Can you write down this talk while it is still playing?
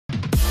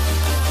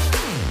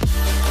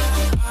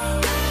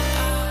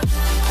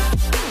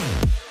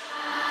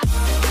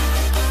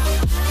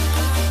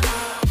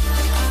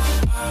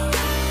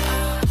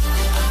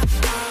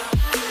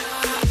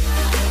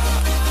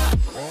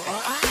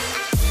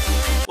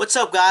What's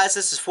up, guys?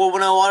 This is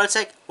 410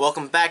 Autotech.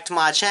 Welcome back to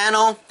my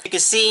channel. You can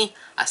see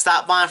I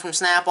stopped buying from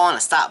Snap-on, I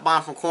stopped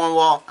buying from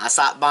Cornwall, I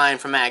stopped buying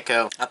from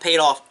Matco. I paid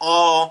off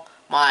all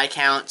my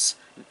accounts,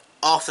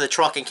 off the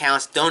truck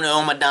accounts, don't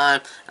owe them a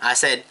dime. I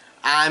said,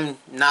 I'm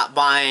not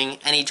buying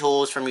any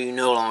tools from you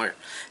no longer.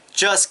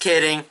 Just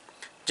kidding.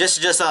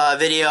 Just a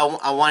video.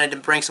 I wanted to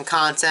bring some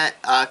content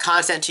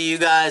to you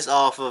guys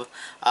off of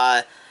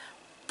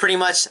pretty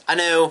much. I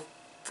know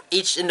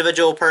each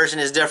individual person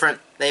is different.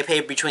 They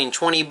pay between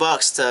 20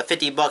 bucks to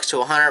 50 bucks to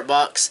 100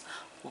 bucks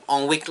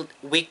on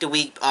week to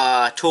week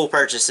tool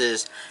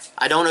purchases.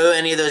 I don't owe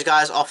any of those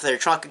guys off their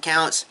truck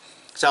accounts,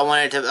 so I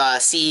wanted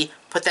to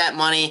put that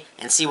money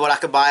and see what I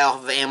could buy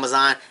off of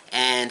Amazon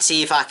and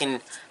see if I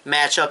can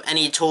match up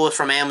any tools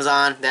from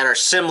Amazon that are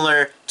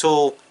similar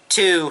to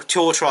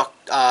tool truck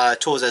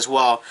tools as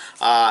well.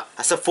 I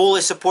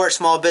fully support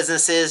small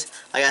businesses.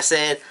 Like I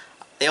said,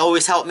 they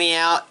always help me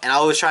out, and I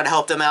always try to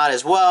help them out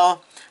as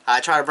well. I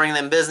try to bring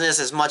them business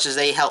as much as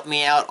they help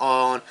me out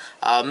on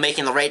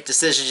making the right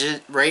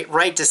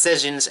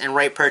decisions and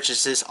right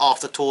purchases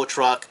off the tool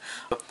truck.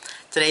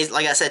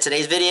 Like I said,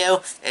 today's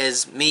video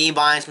is me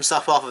buying some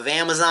stuff off of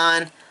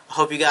Amazon. I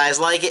hope you guys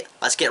like it.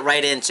 Let's get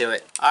right into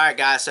it. Alright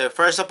guys, so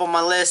first up on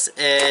my list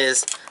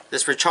is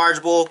this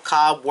rechargeable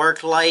cob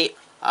work light.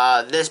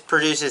 This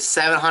produces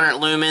 700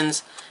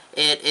 lumens.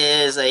 It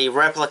is a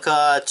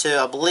replica to,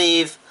 I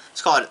believe,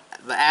 it's called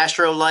the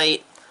Astro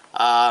Light.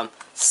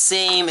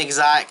 Same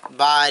exact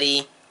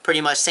body,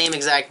 pretty much same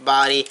exact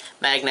body,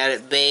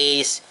 magnetic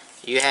base.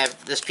 You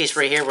have this piece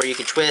right here where you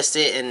can twist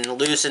it and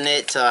loosen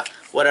it to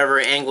whatever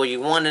angle you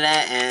want it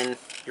at, and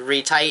you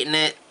retighten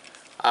it.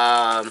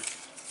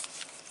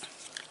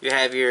 You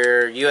have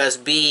your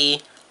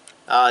USB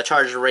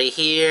charger right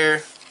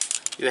here.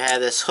 You have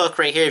this hook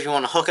right here if you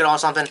want to hook it on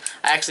something.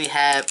 I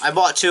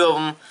bought two of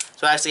them,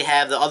 so I actually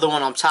have the other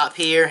one on top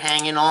here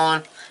hanging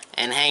on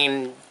and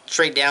hanging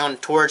straight down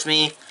towards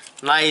me.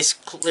 Nice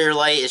clear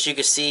light, as you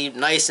can see,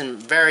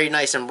 very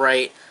nice and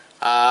bright.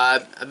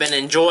 I've been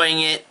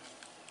enjoying it.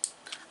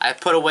 I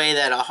put away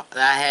that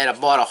I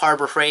bought a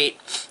Harbor Freight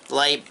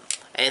light,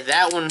 and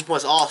that one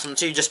was awesome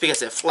too, just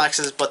because it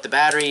flexes, but the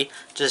battery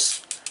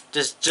just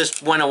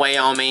went away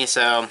on me.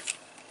 So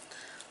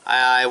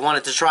I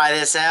wanted to try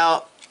this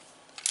out.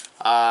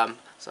 So I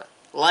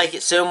like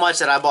it so much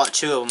that I bought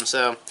two of them.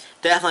 So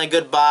definitely a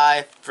good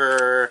buy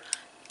for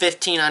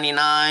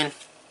 $15.99.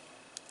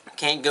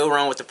 Can't go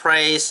wrong with the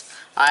price.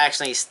 I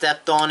actually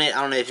stepped on it.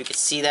 I don't know if you can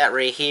see that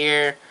right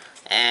here,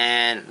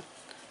 and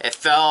it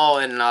fell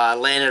and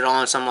landed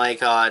on some like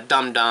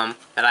dum-dum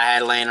that I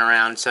had laying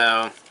around.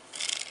 So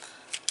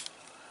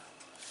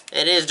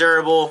it is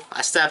durable.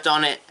 I stepped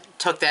on it,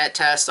 took that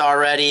test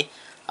already,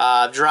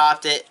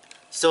 dropped it,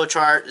 still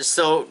charged, it's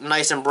still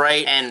nice and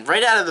bright, and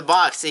right out of the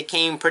box it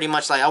came pretty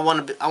much like I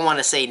want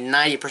to say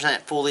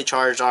 90% fully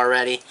charged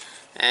already,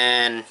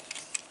 and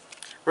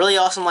really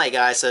awesome light,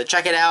 guys. So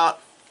check it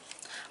out.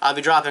 I'll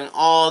be dropping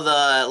all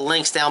the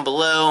links down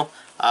below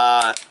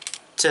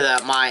to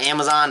my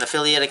Amazon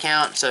affiliate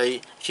account. So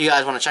if you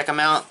guys want to check them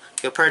out,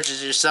 go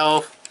purchase it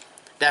yourself.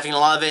 Definitely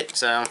love it.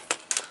 So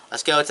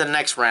let's go to the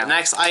next round.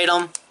 Next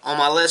item on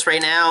my list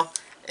right now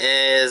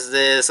is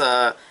this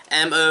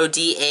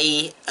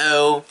MODAO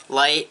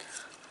light.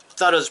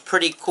 Thought it was a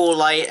pretty cool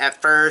light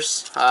at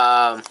first.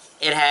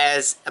 It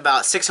has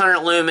about 600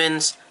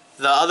 lumens.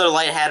 The other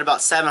light had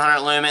about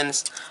 700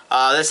 lumens.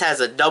 This has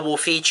a double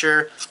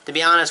feature. To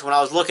be honest, when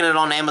I was looking at it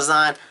on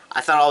Amazon, I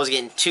thought I was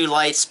getting two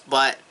lights,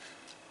 but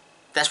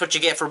that's what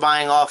you get for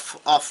buying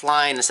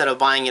offline instead of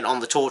buying it on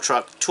the tool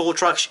truck. Tool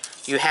trucks,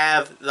 you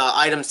have the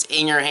items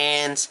in your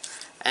hands,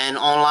 and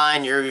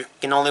online you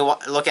can only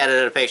look at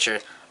it in a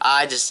picture.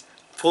 I just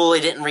fully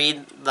didn't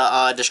read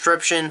the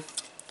description,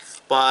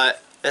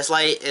 but this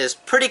light is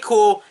pretty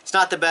cool. It's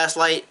not the best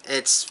light.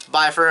 It's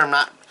by far, I'm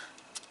not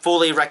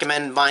fully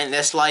recommend buying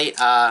this light.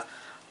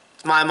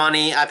 It's my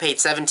money. I paid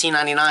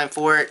 $17.99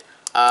 for it,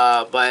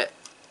 but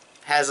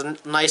has a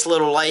nice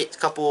little light, a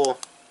couple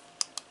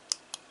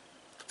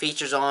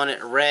features on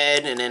it,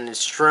 red, and then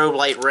it's strobe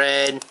light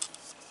red,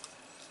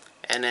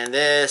 and then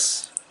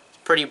this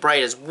pretty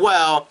bright as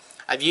well.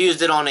 I've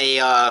used it on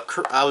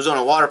I was on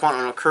a water pump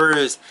on a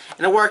cruise,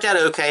 and it worked out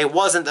okay. It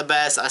wasn't the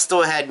best. I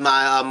still had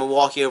my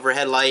Milwaukee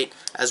overhead light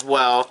as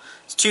well.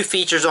 It's two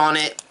features on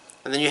it,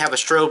 and then you have a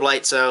strobe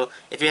light, so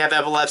if you have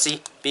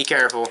epilepsy, be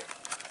careful.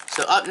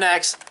 So up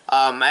next,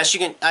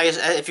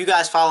 if you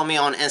guys follow me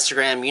on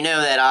Instagram, you know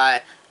that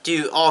I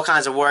do all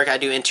kinds of work. I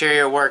do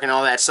interior work and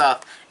all that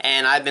stuff,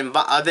 and I've been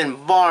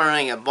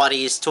borrowing a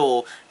buddy's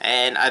tool,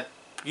 and I've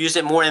used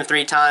it more than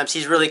 3 times.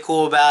 He's really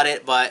cool about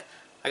it, but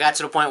I got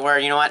to the point where,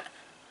 you know what,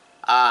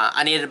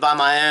 I needed to buy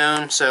my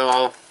own,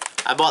 so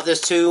I bought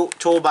this tool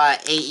by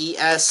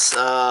AES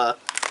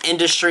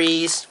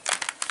Industries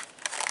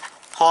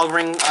hog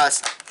ring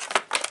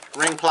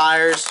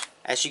pliers.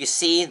 As you can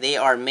see, they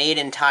are made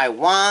in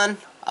Taiwan.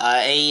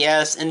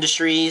 AES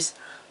Industries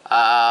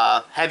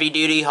heavy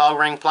duty hog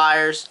ring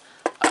pliers.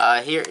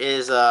 Here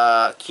is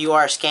a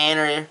QR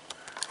scanner,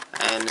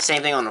 and the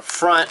same thing on the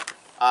front.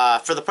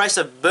 For the price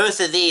of both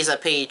of these, I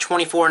paid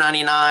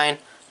 $24.99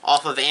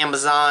 off of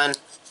Amazon.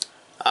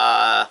 They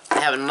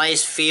have a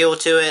nice feel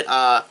to it.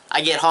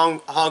 I get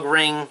hog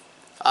ring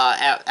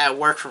at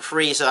work for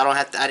free, so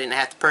I didn't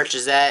have to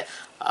purchase that.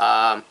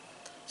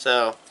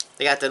 So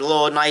they got the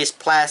little nice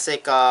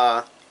plastic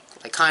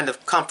like kind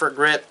of comfort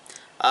grip.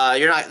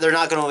 They're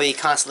not going to be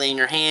constantly in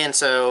your hand,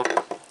 so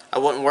I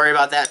wouldn't worry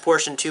about that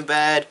portion too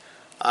bad.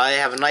 They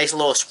have a nice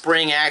little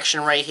spring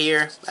action right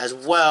here as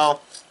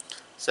well.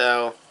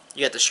 So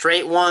you got the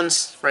straight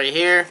ones right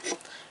here,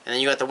 and then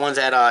you got the ones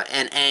at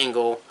an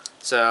angle.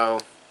 So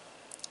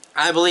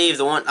I believe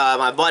the one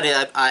my buddy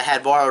I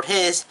had bought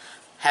his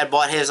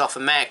off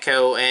of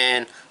Matco,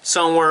 and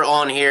somewhere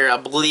on here I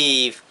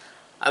believe,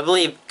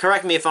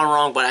 correct me if I'm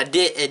wrong, but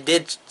it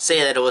did say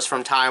that it was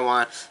from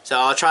Taiwan. So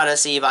I'll try to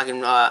see if I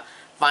can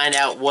find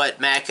out what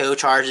Matco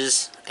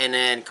charges and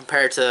then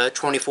compare it to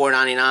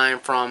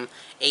 $24.99 from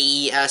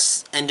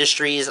AES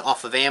Industries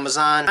off of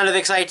Amazon. Kind of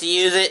excited to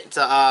use it,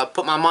 to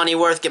put my money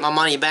worth, get my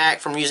money back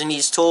from using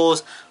these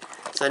tools.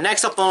 So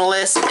next up on the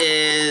list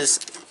is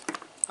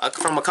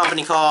from a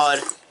company called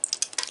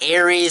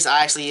Aries.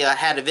 I actually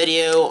had a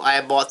video. I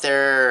bought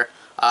their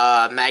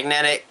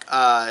magnetic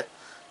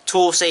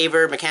tool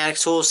saver,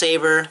 mechanics tool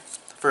saver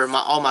for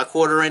all my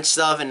 1/4"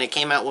 stuff, and it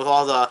came out with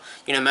all the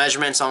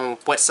measurements on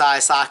what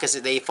size sockets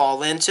that they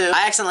fall into.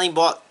 I accidentally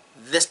bought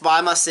this by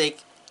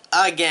mistake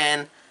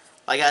again.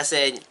 Like I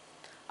said,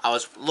 I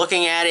was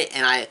looking at it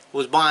and I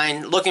was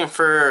looking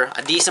for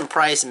a decent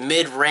price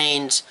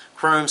mid-range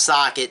chrome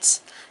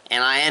sockets,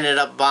 and I ended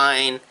up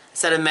buying,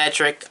 instead of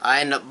metric,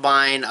 I ended up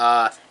buying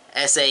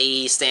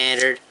SAE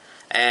standard,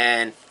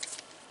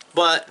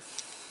 but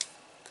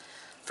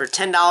for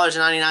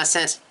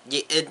 $10.99,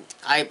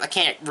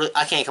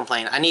 I can't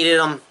complain. I needed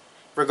them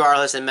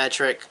regardless in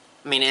metric.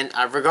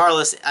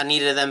 Regardless, I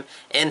needed them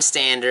in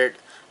standard.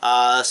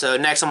 So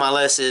next on my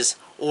list is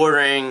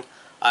ordering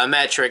a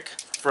metric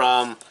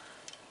from,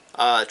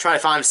 try to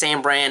find the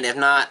same brand, if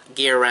not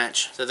Gear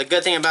Wrench. So the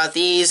good thing about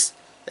these,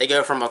 they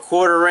go from a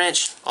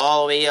 1/4"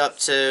 all the way up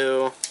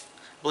to,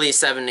 I believe,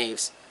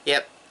 7/8.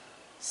 Yep,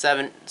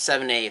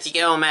 7/8. You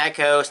go on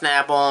Matco,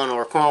 Snap-on,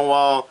 or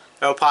Cornwall,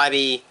 it'll probably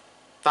be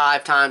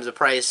 5 times the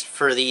price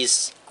for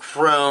these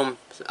chrome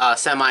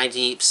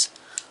semi-deeps.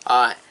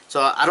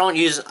 So I don't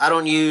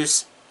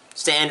use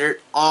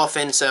standard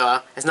often,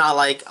 so it's not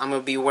like I'm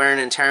gonna be wearing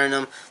and tearing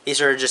them.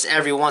 These are just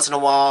every once in a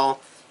while,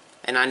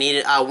 and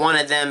I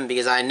wanted them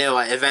because I know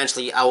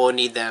eventually I will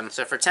need them.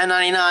 So for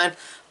 $10.99,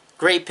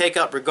 great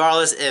pickup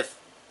regardless if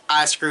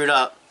I screwed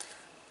up.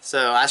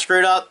 So I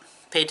screwed up,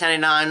 paid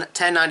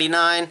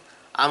 $10.99.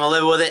 I'm gonna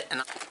live with it.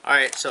 And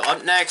alright, so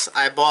up next,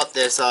 I bought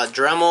this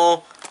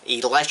Dremel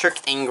electric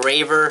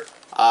engraver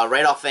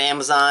right off of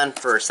Amazon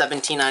for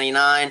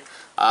 $17.99.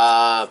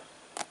 A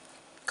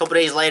couple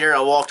days later,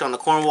 I walked on the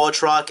Cornwall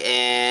truck,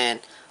 and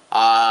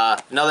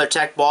another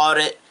tech bought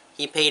it.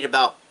 He paid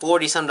about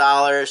 $40-some.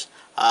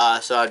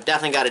 So I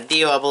definitely got a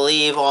deal, I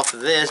believe, off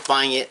of this,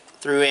 buying it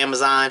through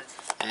Amazon.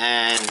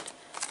 And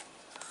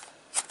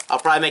I'll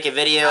probably make a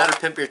video how to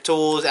pimp your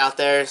tools out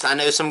there. So I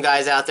know some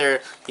guys out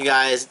there, you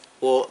guys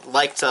will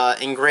like to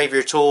engrave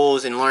your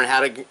tools and learn how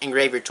to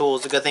engrave your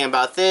tools. The good thing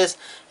about this,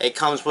 it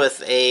comes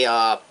with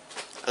a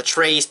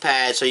trace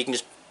pad, so you can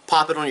just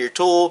pop it on your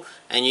tool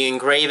and you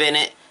engrave in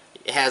it.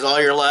 It has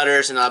all your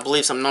letters and I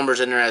believe some numbers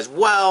in there as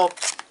well.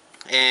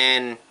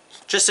 And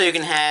just so you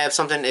can have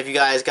something, if you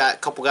guys got a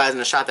couple guys in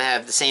the shop that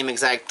have the same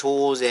exact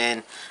tools,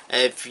 and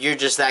if you're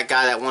just that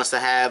guy that wants to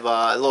have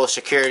a little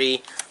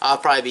security, I'll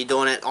probably be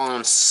doing it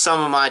on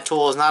some of my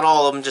tools, not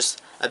all of them,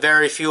 just a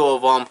very few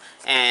of them,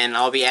 and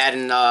I'll be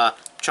adding,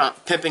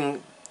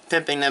 pimping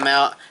them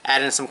out,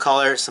 adding some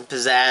color, some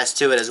pizzazz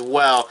to it as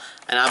well.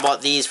 And I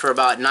bought these for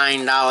about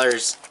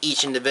 $9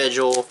 each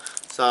individual.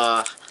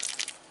 So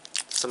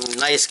some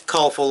nice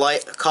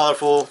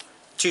colorful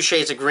 2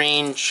 shades of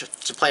green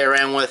to play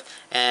around with,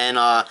 and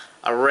a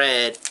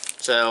red.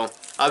 So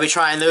I'll be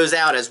trying those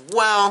out as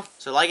well.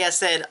 So like I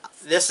said,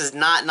 this is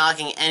not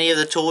knocking any of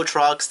the tool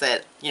trucks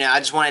that, I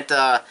just wanted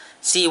to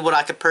see what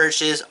I could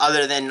purchase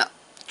other than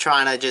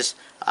trying to just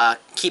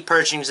keep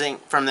purchasing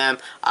from them.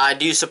 I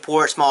do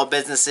support small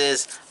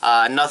businesses.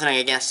 Nothing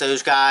against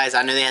those guys.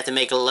 I know they have to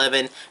make a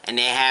living, and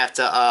they have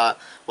to,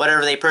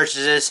 whatever they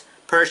purchase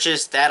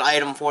that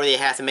item for, they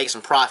have to make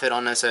some profit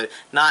on them. So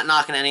not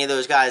knocking any of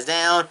those guys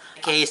down.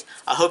 In case,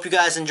 I hope you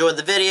guys enjoyed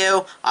the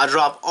video. I'll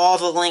drop all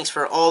the links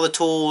for all the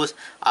tools.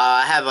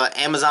 I have an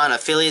Amazon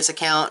affiliates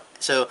account,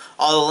 so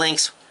all the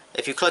links,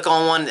 if you click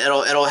on one,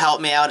 it'll help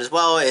me out as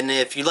well. And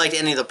if you like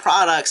any of the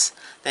products,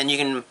 then you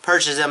can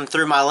purchase them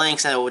through my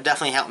links, and it will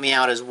definitely help me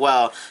out as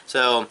well.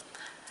 So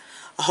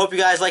I hope you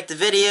guys liked the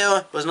video.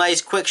 It was a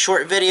nice, quick,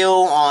 short video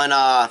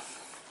on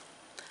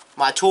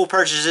my tool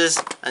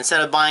purchases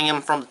instead of buying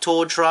them from the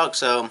tool truck.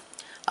 So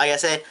like I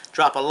said,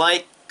 drop a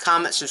like,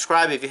 comment,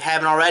 subscribe if you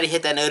haven't already.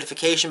 Hit that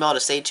notification bell to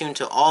stay tuned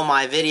to all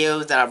my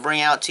videos that I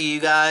bring out to you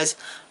guys.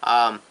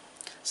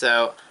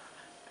 So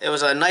it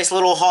was a nice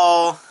little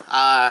haul.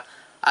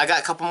 I got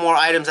a couple more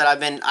items that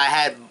I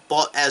had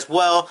bought as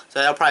well, so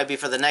that'll probably be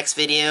for the next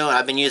video.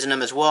 I've been using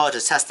them as well to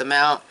test them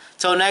out.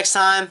 Till next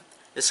time,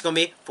 this is gonna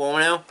be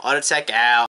 410 Auto Tech out.